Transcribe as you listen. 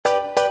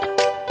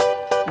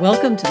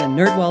Welcome to the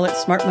NerdWallet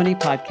Smart Money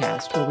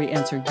Podcast, where we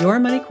answer your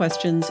money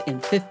questions in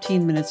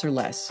 15 minutes or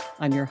less.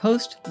 I'm your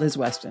host, Liz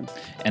Weston.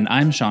 And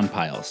I'm Sean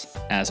Piles.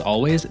 As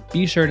always,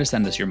 be sure to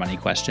send us your money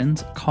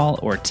questions. Call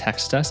or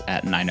text us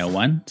at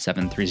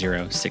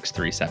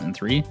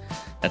 901-730-6373.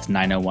 That's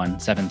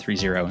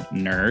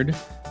 901-730-NERD.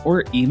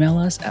 Or email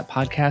us at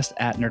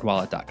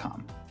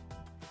podcast@nerdwallet.com.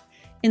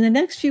 In the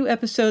next few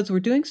episodes, we're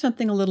doing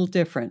something a little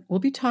different. We'll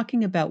be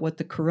talking about what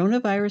the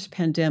coronavirus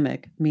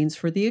pandemic means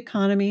for the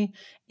economy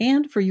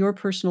and for your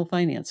personal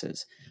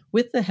finances,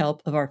 with the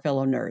help of our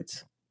fellow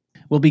nerds.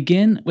 We'll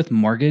begin with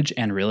mortgage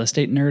and real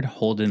estate nerd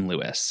Holden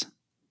Lewis.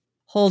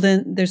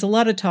 Holden, there's a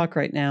lot of talk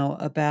right now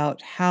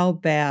about how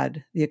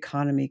bad the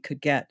economy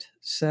could get.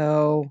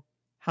 So,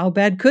 how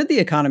bad could the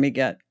economy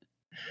get?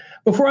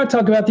 Before I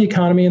talk about the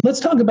economy,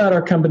 let's talk about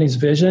our company's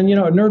vision. You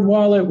know, at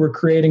NerdWallet, we're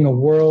creating a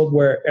world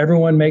where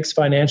everyone makes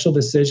financial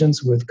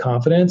decisions with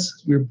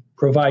confidence. We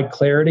provide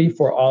clarity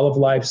for all of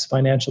life's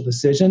financial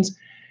decisions.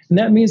 And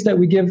that means that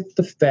we give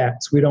the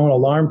facts. We don't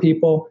alarm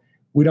people.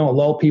 We don't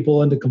lull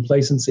people into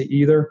complacency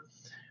either.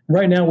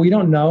 Right now, we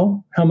don't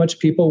know how much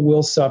people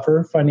will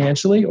suffer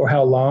financially or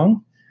how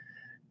long.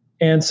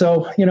 And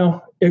so,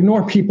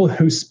 ignore people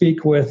who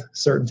speak with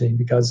certainty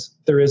because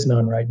there is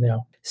none right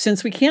now.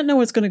 Since we can't know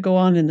what's going to go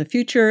on in the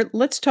future,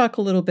 let's talk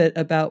a little bit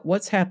about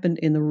what's happened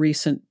in the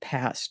recent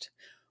past.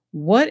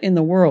 What in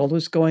the world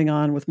was going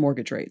on with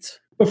mortgage rates?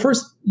 But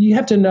first, you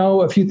have to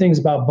know a few things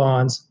about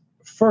bonds.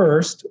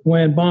 First,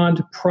 when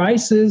bond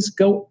prices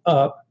go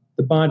up,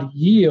 the bond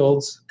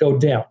yields go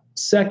down.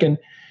 Second,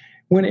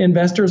 when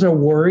investors are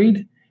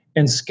worried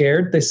and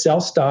scared, they sell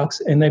stocks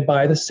and they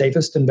buy the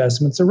safest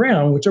investments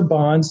around, which are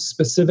bonds.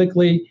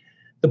 Specifically,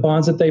 the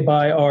bonds that they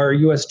buy are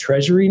U.S.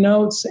 Treasury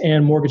notes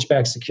and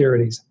mortgage-backed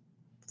securities.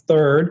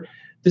 Third,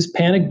 this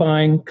panic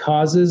buying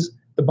causes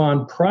the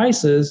bond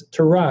prices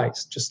to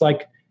rise, just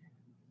like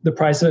the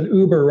price of an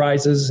Uber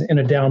rises in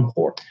a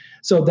downpour.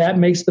 So that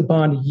makes the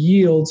bond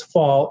yields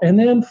fall. And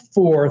then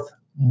fourth,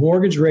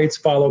 mortgage rates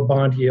follow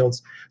bond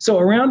yields. So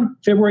around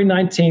February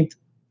 19th,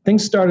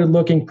 things started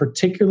looking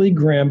particularly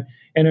grim.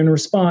 And in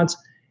response,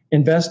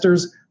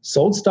 investors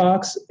sold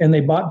stocks and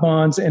they bought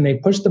bonds and they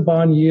pushed the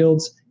bond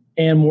yields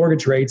and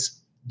mortgage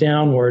rates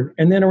downward.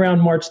 And then around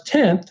March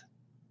 10th,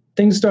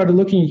 things started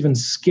looking even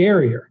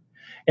scarier.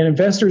 And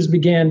investors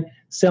began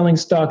selling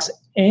stocks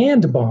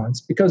and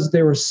bonds because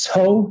they were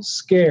so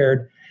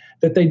scared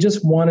that they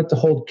just wanted to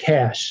hold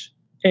cash.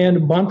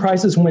 And bond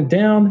prices went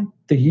down,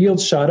 the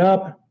yields shot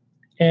up,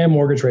 and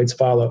mortgage rates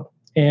followed.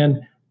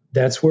 And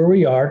that's where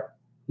we are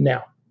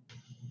now.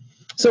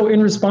 So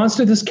in response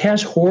to this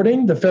cash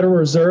hoarding, the Federal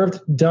Reserve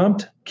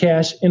dumped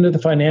cash into the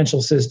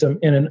financial system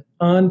in an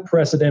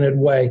unprecedented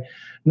way.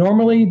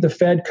 Normally, the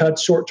Fed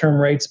cuts short-term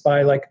rates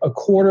by like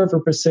 1/4 of a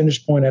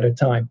percentage point at a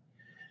time.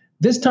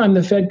 This time,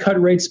 the Fed cut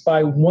rates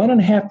by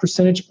 1.5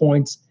 percentage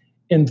points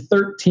in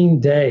 13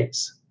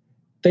 days.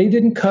 They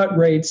didn't cut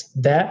rates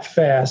that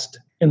fast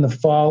in the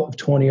fall of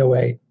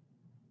 2008.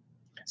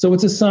 So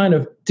it's a sign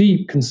of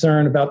deep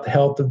concern about the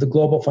health of the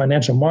global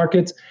financial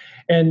markets.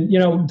 And,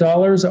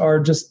 dollars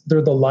are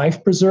they're the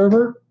life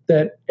preserver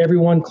that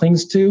everyone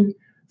clings to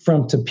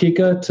from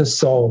Topeka to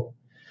Seoul.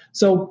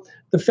 So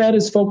the Fed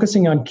is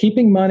focusing on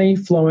keeping money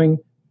flowing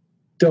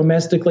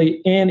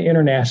domestically and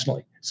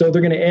internationally. So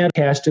they're going to add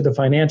cash to the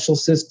financial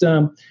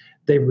system.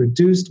 They've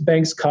reduced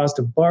banks' cost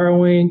of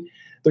borrowing.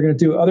 They're going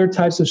to do other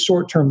types of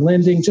short-term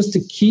lending just to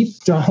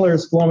keep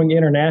dollars flowing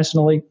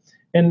internationally.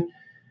 And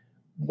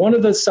one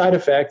of the side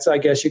effects, I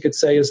guess you could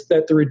say, is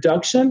that the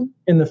reduction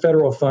in the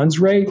federal funds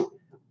rate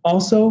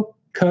also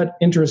cut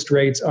interest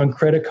rates on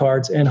credit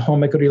cards and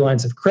home equity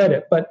lines of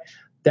credit. But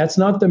that's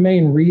not the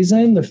main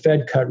reason the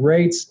Fed cut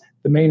rates.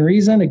 The main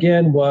reason,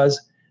 again,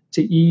 was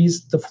to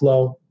ease the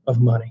flow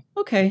of money.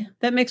 Okay,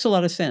 that makes a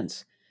lot of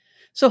sense.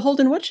 So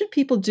Holden, what should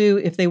people do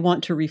if they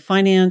want to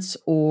refinance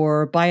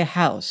or buy a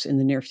house in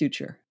the near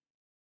future?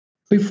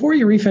 Before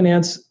you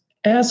refinance,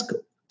 ask,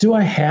 do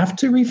I have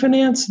to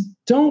refinance?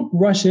 Don't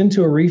rush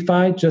into a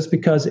refi just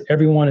because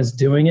everyone is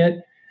doing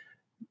it.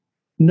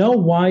 Know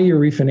why you're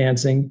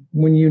refinancing.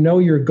 When you know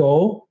your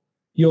goal,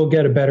 you'll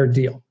get a better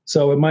deal.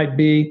 So it might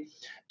be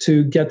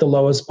to get the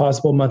lowest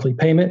possible monthly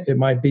payment. It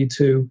might be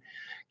to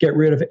get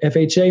rid of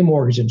FHA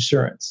mortgage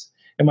insurance.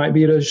 It might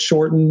be to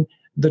shorten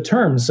the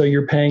term so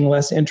you're paying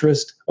less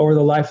interest over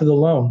the life of the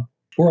loan.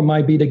 Or it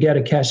might be to get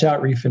a cash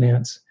out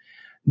refinance.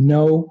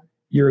 Know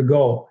your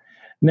goal.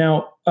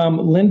 Now,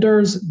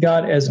 lenders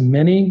got as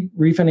many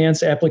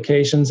refinance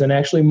applications and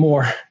actually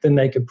more than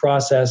they could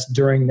process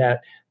during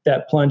that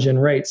plunge in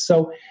rates.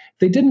 So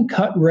they didn't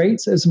cut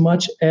rates as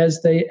much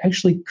as they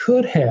actually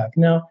could have.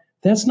 Now,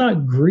 that's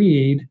not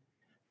greed.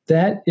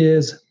 That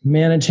is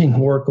managing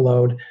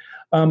workload.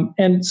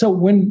 And so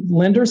when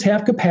lenders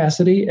have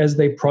capacity as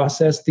they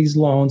process these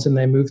loans and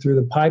they move through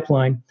the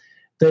pipeline,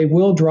 they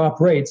will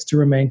drop rates to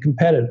remain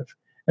competitive.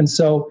 And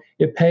so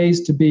it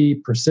pays to be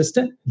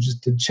persistent,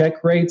 just to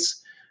check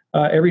rates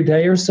every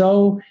day or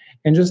so,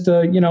 and just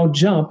to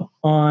jump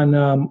on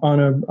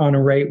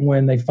a rate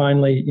when they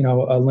finally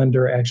a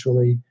lender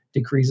actually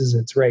decreases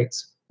its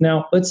rates.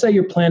 Now, let's say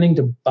you're planning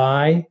to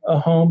buy a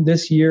home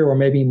this year or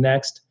maybe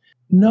next.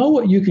 Know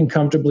what you can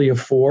comfortably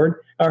afford.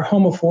 Our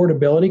home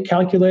affordability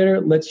calculator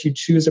lets you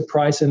choose a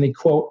price in the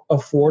quote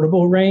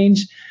affordable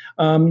range.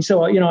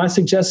 I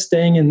suggest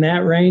staying in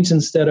that range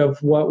instead of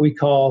what we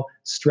call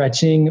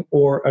stretching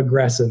or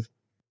aggressive.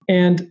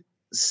 And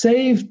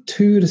save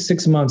 2 to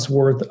 6 months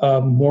worth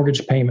of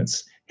mortgage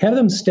payments. Have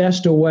them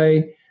stashed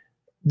away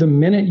the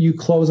minute you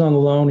close on the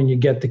loan and you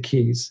get the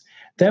keys.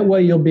 That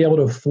way you'll be able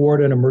to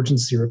afford an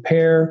emergency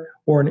repair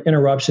or an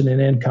interruption in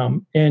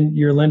income. And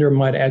your lender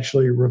might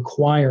actually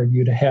require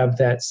you to have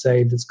that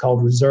saved. It's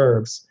called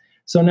reserves.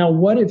 So now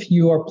what if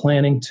you are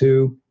planning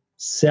to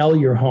sell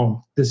your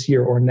home this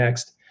year or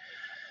next?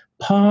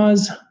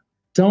 Pause.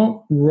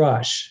 Don't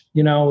rush.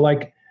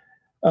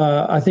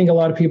 I think a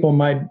lot of people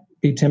might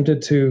be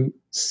tempted to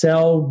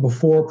sell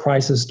before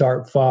prices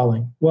start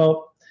falling.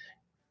 Well,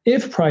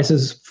 if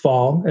prices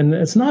fall, and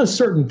it's not a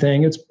certain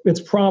thing,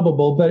 it's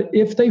probable, but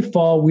if they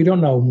fall, we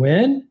don't know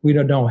when, we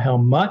don't know how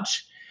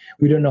much,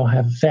 we don't know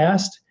how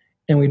fast,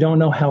 and we don't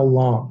know how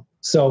long.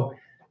 So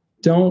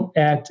don't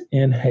act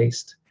in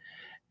haste.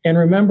 And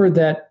remember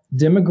that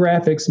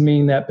demographics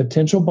mean that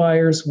potential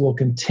buyers will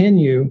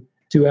continue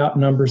to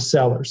outnumber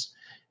sellers.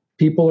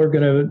 People are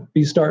going to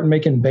be starting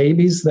making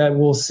babies that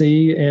we'll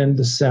see in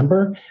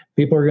December.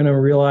 People are going to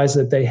realize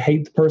that they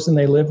hate the person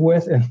they live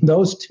with, and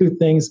those two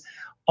things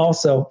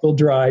also will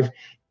drive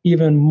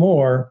even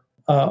more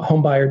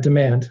homebuyer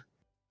demand.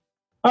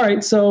 All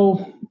right,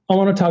 so I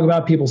want to talk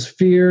about people's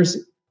fears.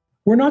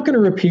 We're not going to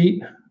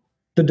repeat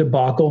the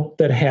debacle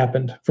that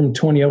happened from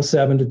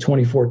 2007 to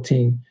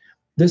 2014.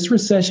 This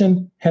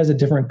recession has a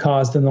different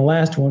cause than the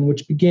last one,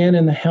 which began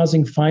in the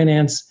housing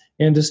finance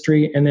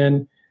industry, and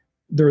then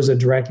there's a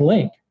direct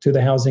link to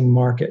the housing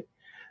market.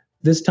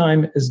 This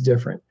time is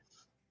different.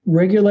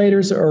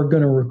 Regulators are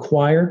going to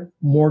require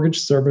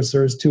mortgage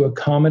servicers to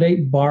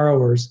accommodate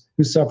borrowers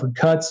who suffer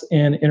cuts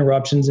and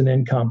interruptions in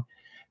income.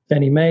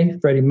 Fannie Mae,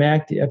 Freddie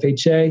Mac, the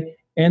FHA,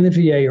 and the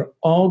VA are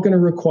all going to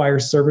require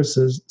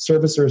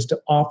servicers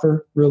to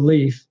offer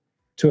relief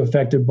to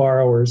affected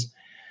borrowers.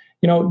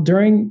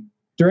 During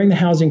the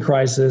housing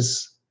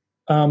crisis,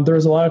 there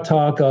was a lot of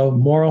talk of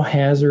moral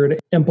hazard,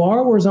 and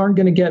borrowers aren't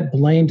going to get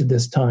blamed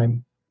this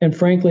time. And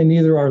frankly,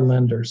 neither are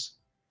lenders.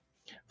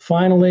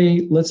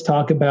 Finally, let's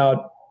talk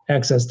about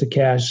access to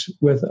cash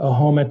with a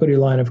home equity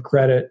line of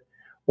credit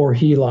or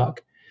HELOC.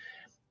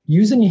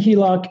 Using a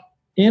HELOC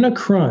in a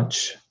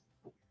crunch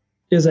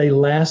is a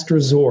last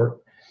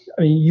resort.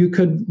 I mean, you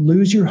could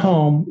lose your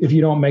home if you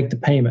don't make the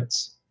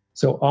payments.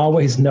 So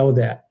always know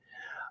that.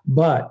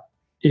 But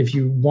if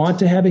you want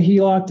to have a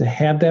HELOC, to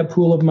have that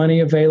pool of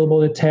money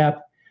available to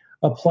tap,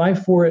 apply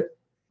for it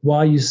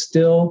while you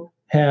still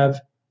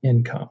have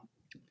income.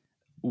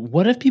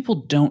 What if people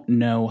don't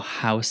know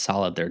how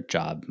solid their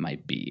job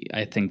might be?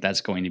 I think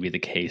that's going to be the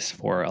case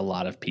for a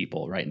lot of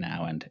people right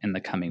now and in the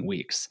coming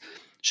weeks.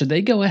 Should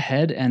they go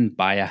ahead and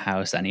buy a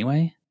house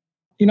anyway?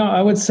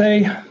 I would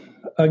say,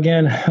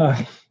 again,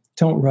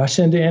 don't rush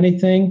into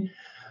anything,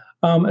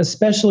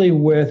 especially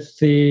with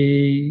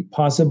the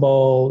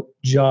possible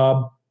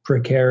job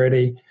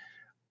precarity.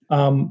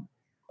 I'm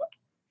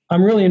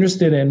really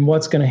interested in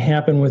what's going to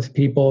happen with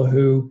people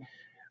who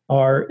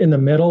are in the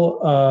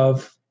middle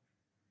of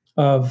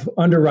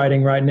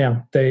underwriting right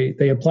now.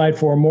 They applied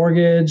for a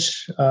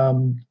mortgage,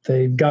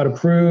 they got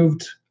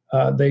approved,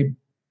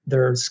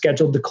 they're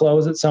scheduled to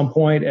close at some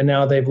point, and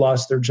now they've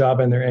lost their job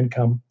and their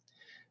income.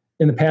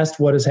 In the past,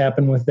 what has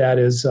happened with that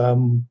is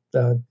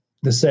the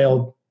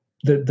sale,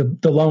 the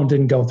loan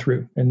didn't go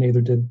through, and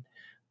neither did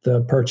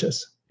the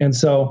purchase. And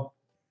so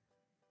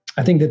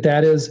I think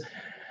that's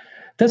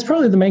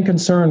probably the main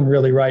concern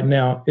really right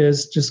now,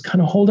 is just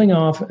kind of holding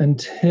off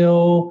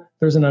until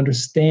there's an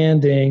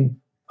understanding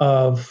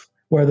of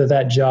whether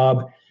that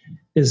job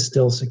is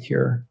still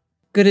secure.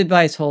 Good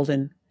advice,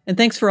 Holden. And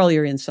thanks for all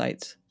your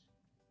insights.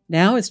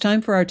 Now it's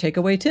time for our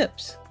takeaway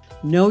tips.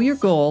 Know your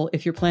goal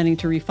if you're planning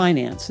to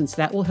refinance, since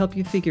that will help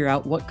you figure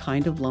out what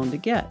kind of loan to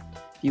get.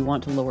 If you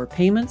want to lower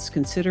payments,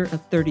 consider a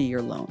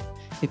 30-year loan.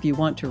 If you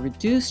want to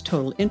reduce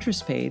total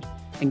interest paid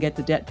and get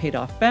the debt paid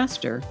off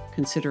faster,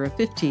 consider a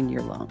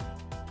 15-year loan.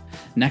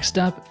 Next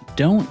up,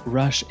 don't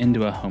rush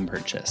into a home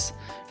purchase.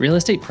 Real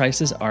estate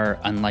prices are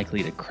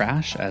unlikely to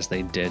crash as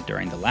they did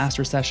during the last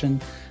recession,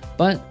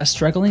 but a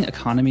struggling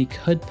economy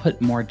could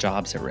put more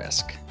jobs at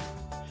risk.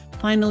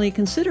 Finally,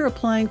 consider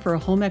applying for a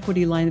home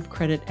equity line of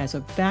credit as a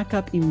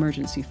backup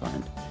emergency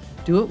fund.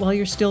 Do it while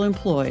you're still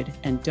employed,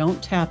 and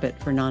don't tap it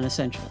for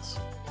non-essentials.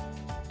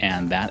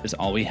 And that is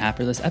all we have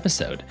for this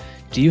episode.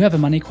 Do you have a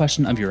money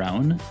question of your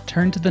own?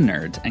 Turn to the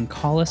Nerds and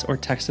call us or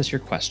text us your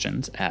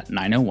questions at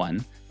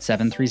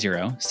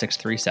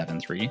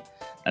 901-730-6373.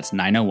 That's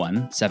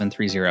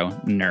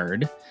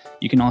 901-730-NERD.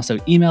 You can also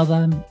email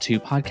them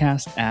to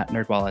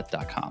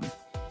podcast@nerdwallet.com.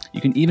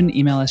 You can even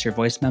email us your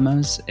voice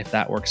memos if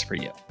that works for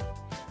you.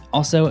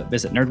 Also,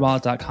 visit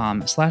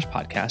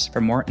nerdwallet.com/podcast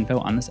for more info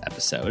on this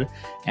episode.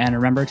 And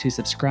remember to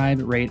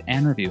subscribe, rate,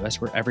 and review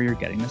us wherever you're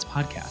getting this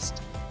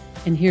podcast.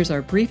 And here's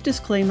our brief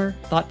disclaimer,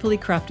 thoughtfully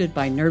crafted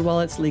by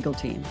NerdWallet's legal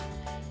team.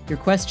 Your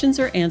questions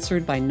are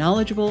answered by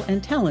knowledgeable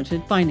and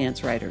talented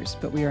finance writers,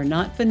 but we are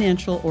not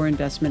financial or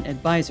investment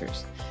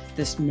advisors.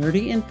 This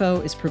nerdy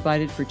info is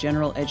provided for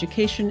general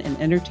education and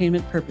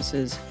entertainment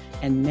purposes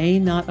and may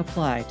not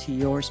apply to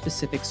your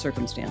specific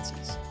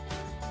circumstances.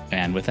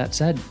 And with that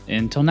said,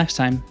 until next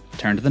time,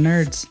 turn to the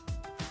nerds.